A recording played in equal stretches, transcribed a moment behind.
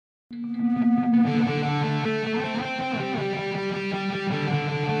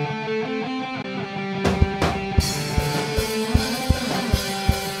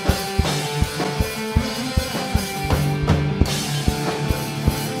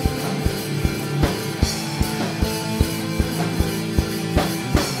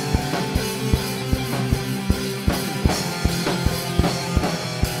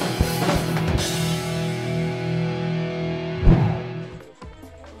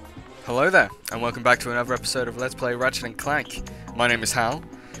Hello there, and welcome back to another episode of Let's Play Ratchet Clank. My name is Hal,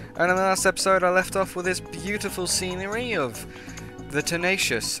 and in the last episode I left off with this beautiful scenery of the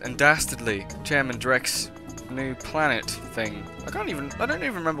Tenacious and Dastardly Chairman Drek's new planet thing. I don't even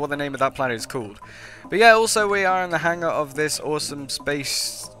remember what the name of that planet is called. But yeah, also we are in the hangar of this awesome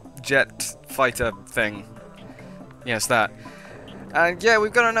space jet fighter thing. Yes, that. And yeah,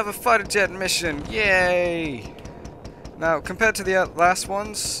 we've got another fighter jet mission. Yay! Now, compared to the last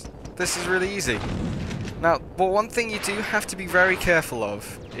ones, this is really easy. Now, but one thing you do have to be very careful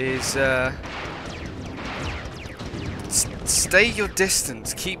of is stay your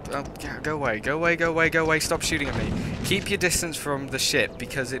distance. Keep go away. Stop shooting at me. Keep your distance from the ship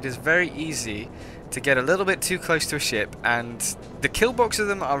because it is very easy to get a little bit too close to a ship, and the kill box of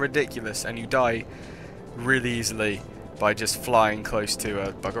them are ridiculous, and you die really easily by just flying close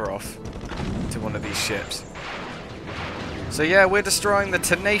to bugger off to one of these ships. So yeah, we're destroying the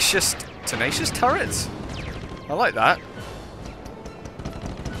Tenacious turrets? I like that.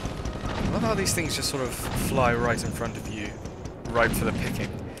 I love how these things just sort of fly right in front of you, ripe for the picking.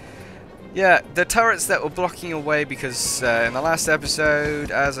 Yeah, the turrets that were blocking away because in the last episode,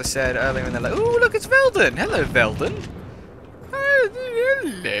 as I said earlier in the ooh, look, it's Velden! Hello, Velden!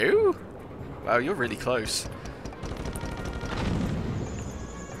 Hello! Wow, you're really close.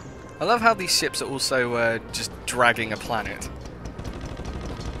 I love how these ships are also just dragging a planet.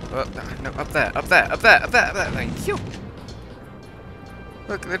 Oh, no, up there, thank you.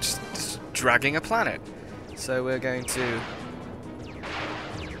 Look, they're just dragging a planet. So we're going to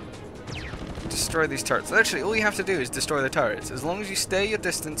destroy these turrets. Literally, all you have to do is destroy the turrets. As long as you stay your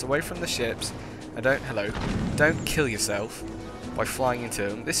distance away from the ships, and don't kill yourself by flying into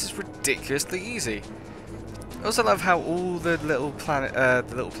them. This is ridiculously easy. I also love how all the little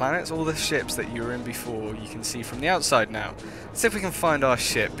planets, all the ships that you were in before, you can see from the outside now. Let's see if we can find our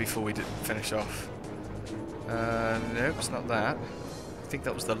ship before we finish off. Nope, it's not that. I think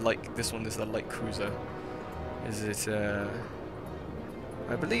that was the light. This one is the light cruiser. Is it?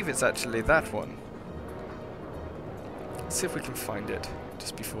 I believe it's actually that one. Let's see if we can find it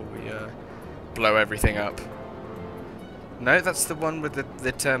just before we blow everything up. No, that's the one with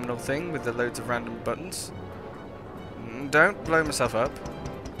the terminal thing with the loads of random buttons. Don't blow myself up.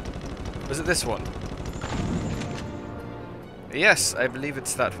 Was it this one? Yes, I believe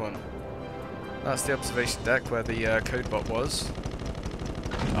it's that one. That's the observation deck where the codebot was.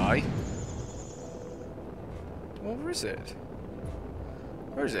 Aye. Well, where is it?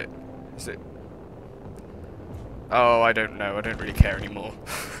 Where is it? Is it? Oh, I don't know. I don't really care anymore.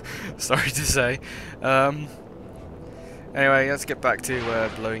 Sorry to say. Anyway, let's get back to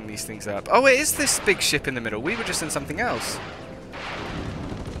blowing these things up. Oh, it is this big ship in the middle. We were just in something else.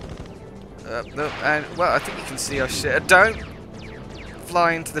 And well, I think you can see our ship. Don't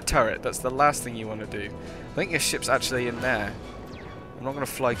fly into the turret. That's the last thing you want to do. I think your ship's actually in there. I'm not going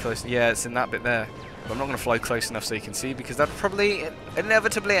to fly close. Yeah, it's in that bit there. But I'm not going to fly close enough so you can see because that'll probably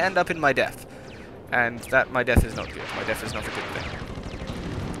inevitably end up in my death. And my death is not good. My death is not a good thing.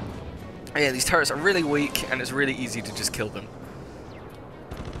 Yeah, these turrets are really weak, and it's really easy to just kill them.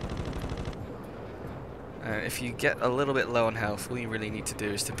 If you get a little bit low on health, all you really need to do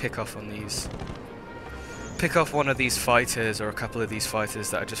is to pick off on these. Pick off one of these fighters, or a couple of these fighters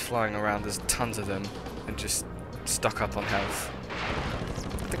that are just flying around. There's tons of them, and just stock up on health.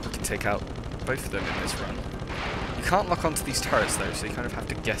 I think we can take out both of them in this run. You can't lock onto these turrets though, so you kind of have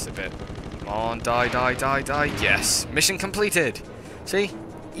to guess a bit. Come on, die. Yes, mission completed. See?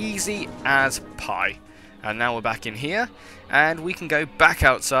 Easy as pie. And now we're back in here, and we can go back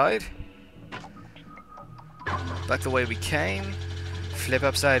outside. Back the way we came. Flip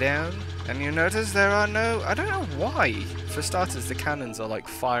upside down. And you notice there are no... I don't know why. For starters, the cannons are like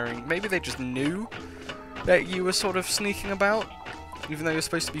firing. Maybe they just knew that you were sort of sneaking about, even though you're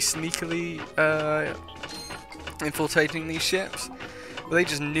supposed to be sneakily infiltrating these ships. But they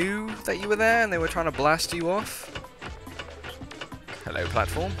just knew that you were there, and they were trying to blast you off. Hello,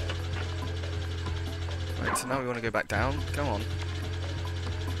 platform. Right, so now we want to go back down. Come on.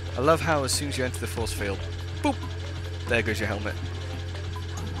 I love how as soon as you enter the force field, boop! There goes your helmet.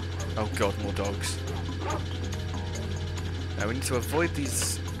 Oh god, more dogs. Now we need to avoid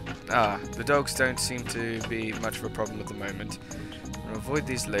these... the dogs don't seem to be much of a problem at the moment. I'm going to avoid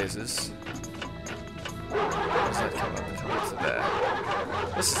these lasers. Does that come up? Come up to there.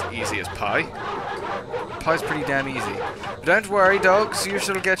 This is easy as pie. Pie's pretty damn easy. But don't worry, dogs. You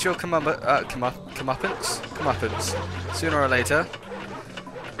shall get your comeuppance sooner or later.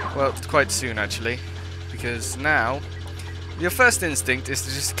 Well, quite soon actually, because now Your first instinct is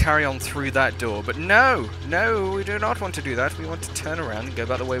to just carry on through that door, but no, we do not want to do that. We want to turn around and go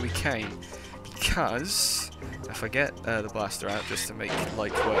back the way we came, because if I get the blaster out just to make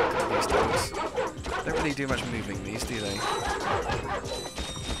light work of these dogs, they don't really do much moving, these, do they?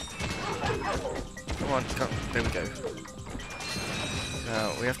 Come on, come. There we go.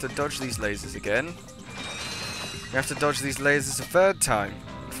 Now we have to dodge these lasers again. We have to dodge these lasers a third time,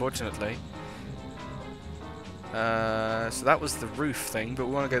 unfortunately. So that was the roof thing, but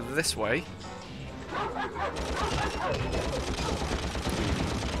we want to go this way.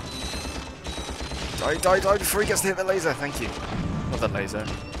 Die before he gets to hit the laser, thank you. Not the laser.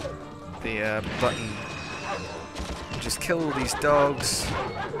 The button. Just kill all these dogs.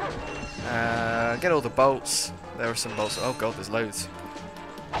 Get all the bolts. There are some bolts. Oh god, there's loads.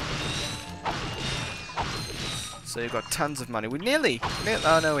 So you've got tons of money. We nearly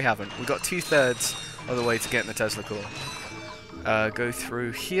oh no, we haven't. We got 2/3 of the way to getting the Tesla core. Go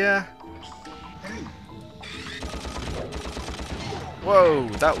through here. Whoa,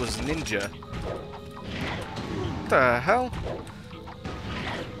 that was ninja. What the hell?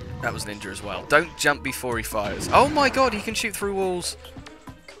 That was ninja as well. Don't jump before he fires. Oh my god, he can shoot through walls.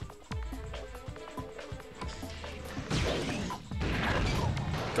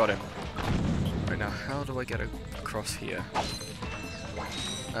 Got him. Right now, how do I get across here?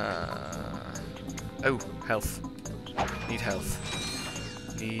 Oh, health. Need health.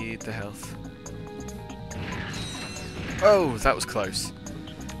 Need the health. Oh, that was close.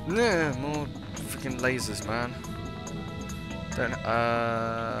 Nah, more freaking lasers, man. Don't.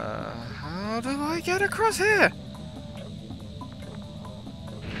 How do I get across here?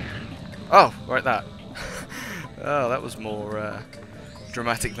 Oh, right that. Oh, that was more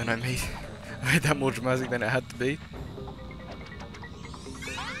dramatic than I made. I made that more dramatic than it had to be.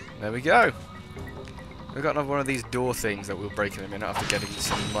 There we go. We've got another one of these door things that we'll break in a minute after getting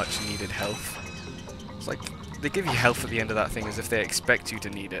some much needed health. It's like they give you health at the end of that thing as if they expect you to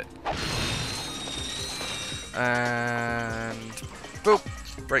need it. And boop,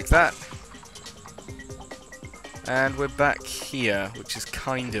 break that. And we're back here, which is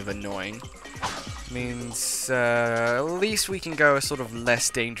kind of annoying. Means at least we can go a sort of less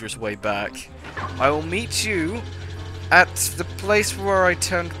dangerous way back. I will meet you at the place where I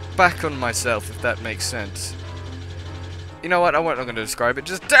turned back on myself, if that makes sense. You know what? I'm not going to describe it.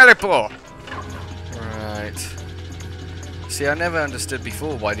 Just teleport! Right. See, I never understood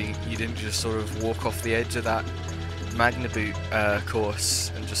before why you didn't just sort of walk off the edge of that Magnaboot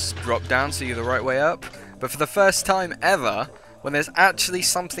course and just drop down so you're the right way up. But for the first time ever, when there's actually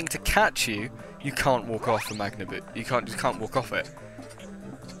something to catch you, you can't walk off the Magnaboot. You can't walk off it.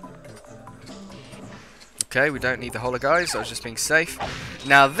 Okay, we don't need the holo guys. I was just being safe.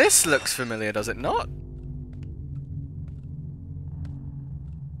 Now this looks familiar, does it not?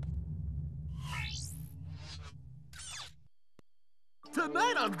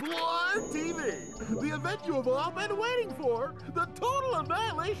 Tonight on Blind TV, the event you have all been waiting for, the total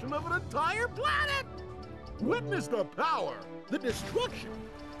annihilation of an entire planet. Witness the power, the destruction,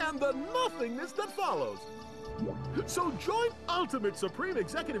 and the nothingness that follows. So join Ultimate Supreme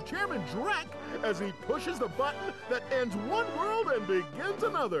Executive Chairman Drek as he pushes the button that ends one world and begins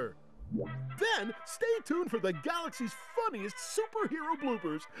another. Then, stay tuned for the galaxy's funniest superhero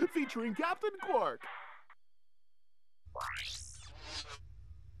bloopers featuring Captain Quark.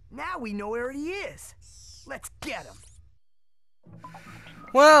 Now we know where he is. Let's get him.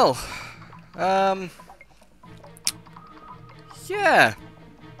 Well, yeah,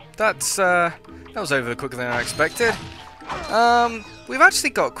 that was over quicker than I expected. We've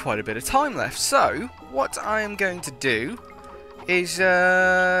actually got quite a bit of time left, so what I am going to do is let's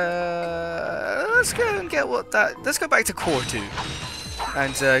go and get let's go back to Core 2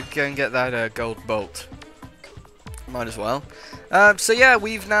 and go and get that gold bolt. Might as well. So yeah,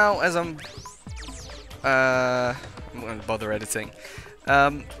 we've now, as I'm not going to bother editing.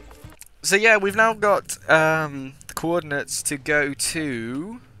 So yeah, we've now got the coordinates to go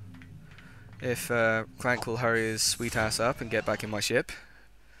to, if Clank will hurry his sweet ass up and get back in my ship.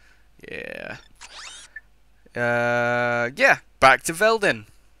 Yeah. Yeah, back to Veldin.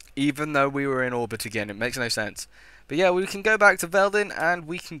 Even though we were in orbit again, it makes no sense. But yeah, we can go back to Veldin, and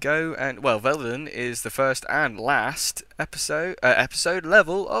we can go and, well, Veldin is the first and last episode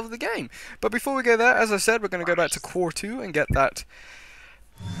level of the game. But before we go there, as I said, we're going to go back to Core 2 and get that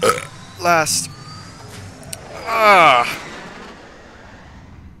last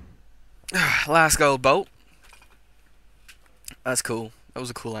gold bolt. That's cool. That was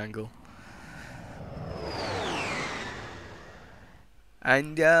a cool angle.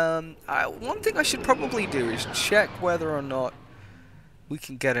 And one thing I should probably do is check whether or not we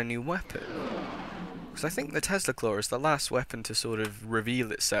can get a new weapon. Because I think the Tesla Claw is the last weapon to sort of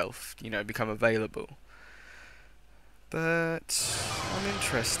reveal itself, you know, become available. But I'm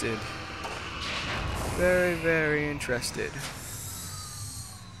interested. Very, very interested.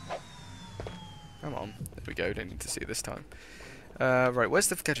 Come on. There we go. Don't need to see it this time. Right, where's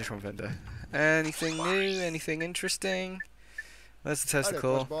the Gadgetron vendor? Anything new? Anything interesting? Where's the Tesla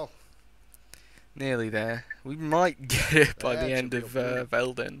Claw? Nearly there. We might get it by the end of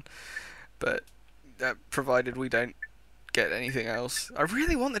Velden. But provided we don't get anything else. I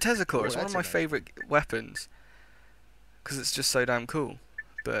really want the Tesla Claw. It's one of my favourite weapons. Because it's just so damn cool.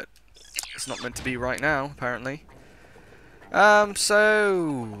 But it's not meant to be right now, apparently. Alright,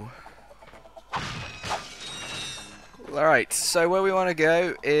 so where we want to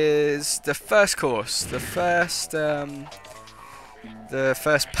go is the first course. The first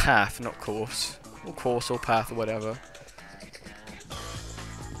path, not course. Or course or path or whatever.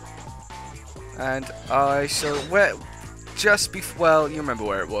 And I shall... well, you remember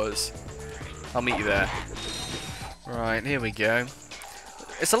where it was. I'll meet you there. Right, here we go.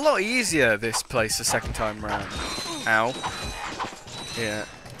 It's a lot easier, this place, the second time round. Ow. Yeah.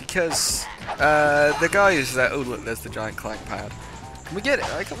 Because the guy is there. Oh, look, there's the giant clank pad. Can we get it?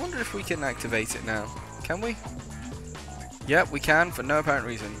 I wonder if we can activate it now. Can we? Yep, we can, for no apparent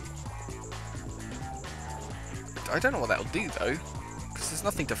reason. I don't know what that'll do, though. Because there's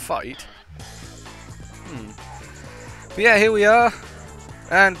nothing to fight. But yeah, here we are.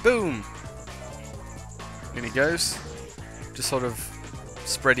 And boom. In he goes. Just sort of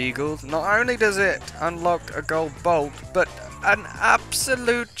spread eagled. Not only does it unlock a gold bolt, but an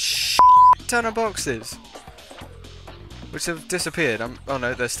absolute ton of boxes. Which have disappeared. Oh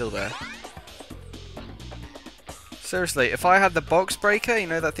no, they're still there. Seriously, if I had the box breaker, you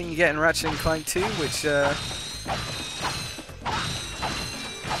know that thing you get in Ratchet and Clank 2, which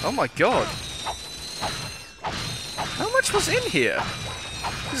oh my god. How much was in here?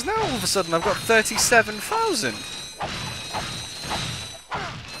 Because now all of a sudden I've got 37,000.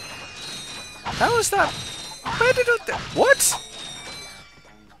 How is that? Where did it... What?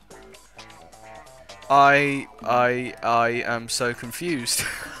 I am so confused.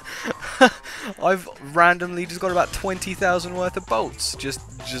 I've randomly just got about 20,000 worth of bolts. Just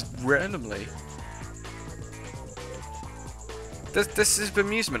randomly. This is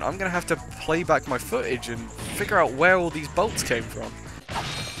bemusement. I'm going to have to play back my footage and figure out where all these bolts came from.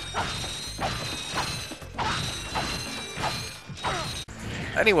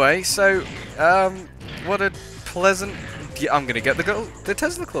 Anyway, so, what a pleasant... Yeah, I'm going to get the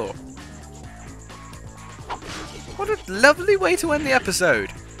Tesla Claw. What a lovely way to end the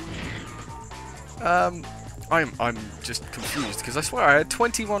episode. I'm just confused, because I swear I had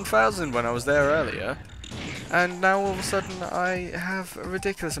 21,000 when I was there earlier. And now all of a sudden I have a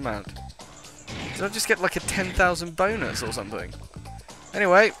ridiculous amount. Did I just get like a 10,000 bonus or something?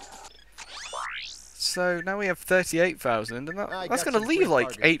 Anyway. So now we have 38,000 and that's going to leave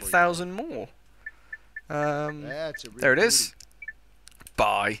like 8,000 more. There it is.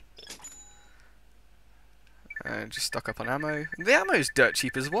 Bye. And just stock up on ammo. The ammo's dirt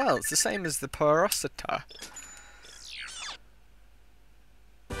cheap as well. It's the same as the Porosita.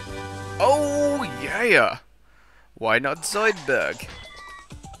 Oh yeah! Why not Zoidberg?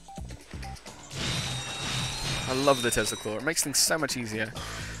 I love the Tesla Claw. It makes things so much easier.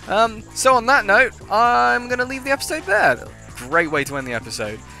 So on that note, I'm going to leave the episode there. Great way to end the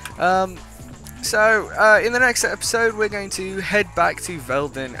episode. So in the next episode, we're going to head back to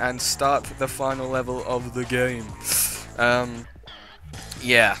Velden and start the final level of the game.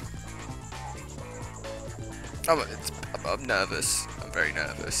 Yeah. I'm nervous. I'm very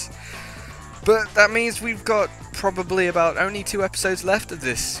nervous. But that means we've got probably about only 2 episodes left of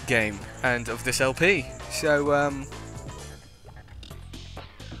this game and of this LP. So,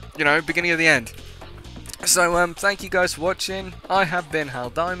 you know, beginning of the end. So, thank you guys for watching. I have been Hal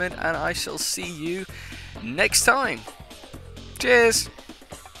Dimond, and I shall see you next time. Cheers!